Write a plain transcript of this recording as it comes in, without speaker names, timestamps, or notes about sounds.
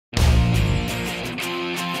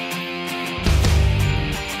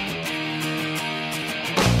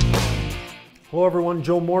Hello everyone,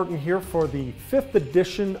 Joe Morton here for the 5th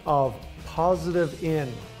edition of Positive In,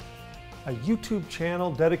 a YouTube channel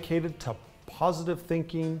dedicated to positive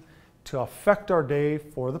thinking to affect our day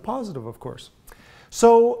for the positive, of course.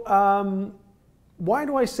 So why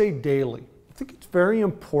do I say daily? I think it's very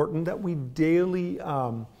important that we daily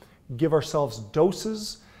give ourselves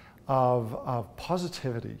doses of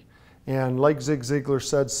positivity. And like Zig Ziglar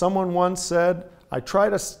said, someone once said, I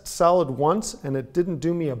tried a salad once and it didn't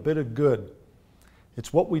do me a bit of good.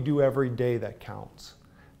 It's what we do every day that counts.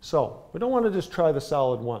 So we don't want to just try the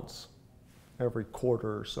salad once every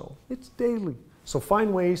quarter or so. It's daily. So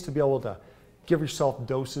find ways to be able to give yourself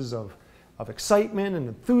doses of excitement and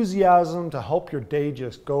enthusiasm to help your day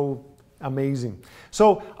just go amazing.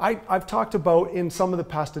 So I've talked about in some of the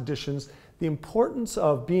past editions the importance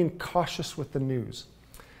of being cautious with the news.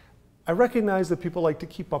 I recognize that people like to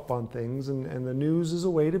keep up on things and the news is a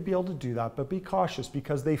way to be able to do that, but be cautious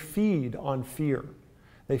because they feed on fear.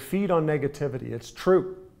 They feed on negativity. It's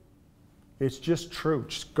true. It's just true.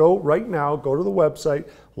 Just go right now, go to the website,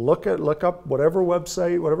 look up whatever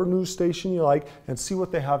website, whatever news station you like, and see what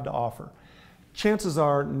they have to offer. Chances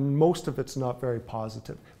are most of it's not very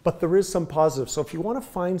positive, but there is some positive. So if you want to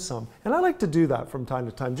find some, and I like to do that from time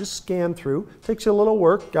to time, just scan through. Takes you a little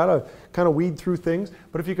work, got to kind of weed through things,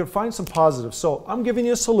 but if you can find some positive. So I'm giving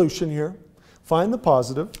you a solution here. Find the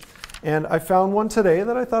positive. And I found one today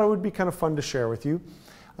that I thought it would be kind of fun to share with you.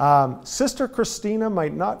 Sister Christina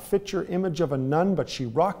might not fit your image of a nun, but she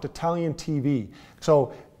rocked Italian TV.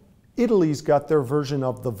 So Italy's got their version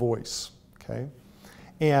of The Voice, okay?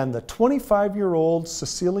 And the 25-year-old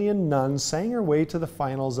Sicilian nun sang her way to the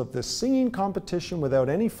finals of this singing competition without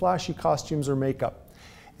any flashy costumes or makeup.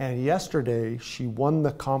 And yesterday, she won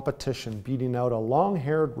the competition, beating out a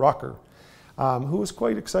long-haired rocker who was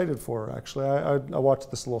quite excited for her, actually. I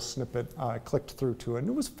watched this little snippet, I clicked through to it, and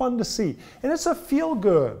it was fun to see. And it's a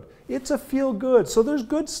feel-good. It's a feel-good. So there's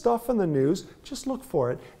good stuff in the news. Just look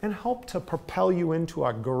for it and help to propel you into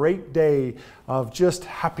a great day of just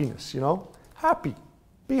happiness, you know? Happy.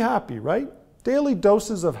 Be happy, right? Daily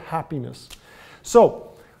doses of happiness.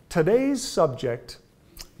 So today's subject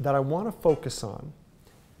that I want to focus on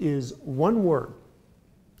is one word.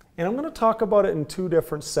 And I'm going to talk about it in two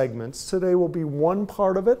different segments. Today will be one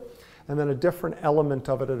part of it and then a different element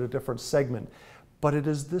of it at a different segment. But it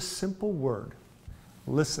is this simple word.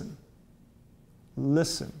 Listen.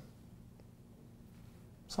 Listen.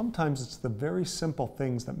 Sometimes it's the very simple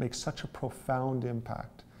things that make such a profound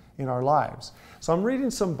impact in our lives. So I'm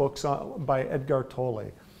reading some books by Edgar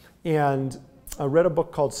Tolle, and I read a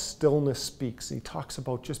book called Stillness Speaks. He talks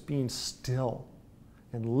about just being still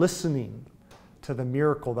and listening to the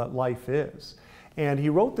miracle that life is. And he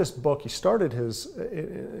wrote this book. He started his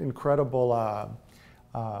incredible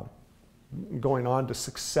going on to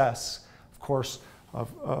success, of course,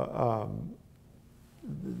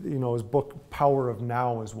 you know, his book Power of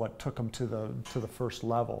Now is what took him to the first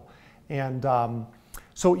level. And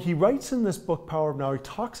so he writes in this book, Power of Now, he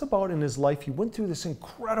talks about in his life, he went through this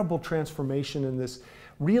incredible transformation in this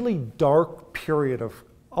really dark period of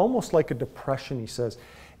almost like a depression, he says.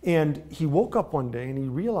 And he woke up one day and he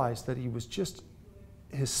realized that he was just,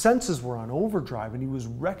 his senses were on overdrive and he was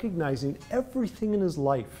recognizing everything in his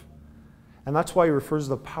life. And that's why he refers to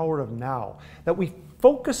the power of now. That we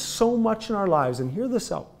focus so much in our lives, and hear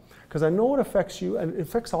this out, because I know it affects you and it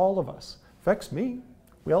affects all of us. It affects me.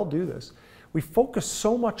 We all do this. We focus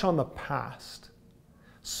so much on the past,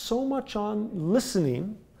 so much on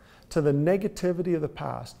listening to the negativity of the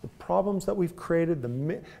past, the problems that we've created,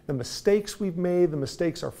 the mistakes we've made, the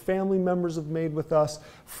mistakes our family members have made with us,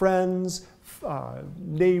 friends,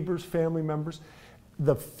 neighbors, family members,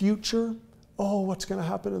 the future. Oh, what's going to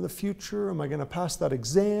happen in the future? Am I going to pass that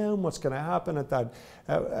exam? What's going to happen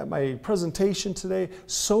at my presentation today?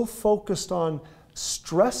 So focused on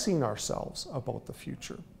stressing ourselves about the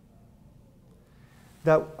future.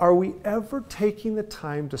 That are we ever taking the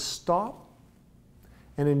time to stop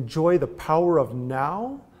and enjoy the power of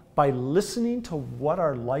now by listening to what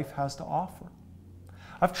our life has to offer?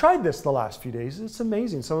 I've tried this the last few days. It's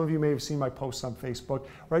amazing. Some of you may have seen my posts on Facebook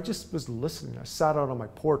where I just was listening. I sat out on my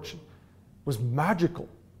porch. It was magical.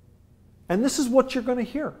 And this is what you're going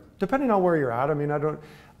to hear, depending on where you're at. I mean, I don't,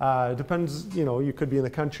 depends, you know, you could be in the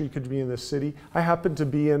country, you could be in the city. I happen to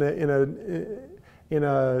be in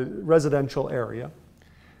a residential area.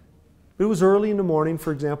 It was early in the morning,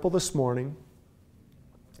 for example, this morning.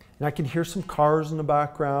 And I can hear some cars in the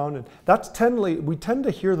background, and we tend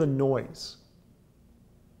to hear the noise.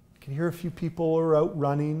 You can hear a few people are out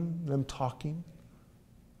running, them talking.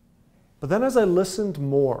 But then as I listened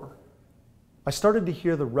more, I started to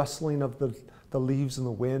hear the rustling of the leaves in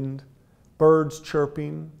the wind, birds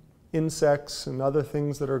chirping, insects and other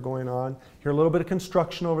things that are going on. Hear a little bit of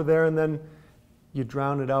construction over there, and then you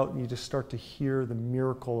drown it out and you just start to hear the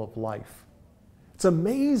miracle of life. It's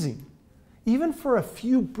amazing, even for a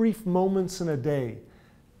few brief moments in a day.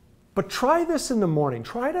 But try this in the morning,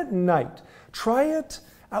 try it at night, try it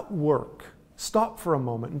at work. Stop for a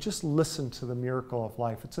moment and just listen to the miracle of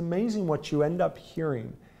life. It's amazing what you end up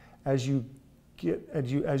hearing as you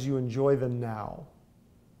enjoy the now.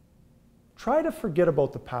 Try to forget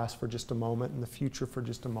about the past for just a moment and the future for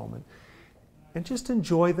just a moment, and just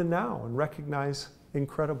enjoy the now and recognize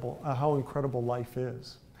how incredible life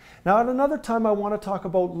is. Now, at another time, I want to talk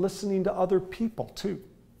about listening to other people too.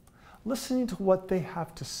 Listening to what they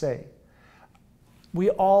have to say. We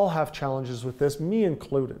all have challenges with this, me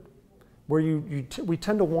included, where we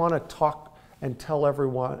tend to want to talk and tell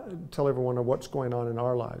everyone of what's going on in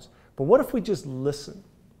our lives. But what if we just listen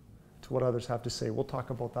to what others have to say? We'll talk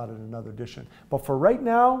about that in another edition. But for right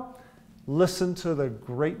now, listen to the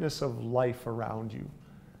greatness of life around you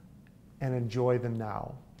and enjoy the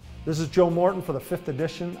now. This is Joe Morton for the 5th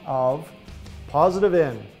edition of Positive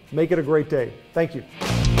In. Make it a great day. Thank you.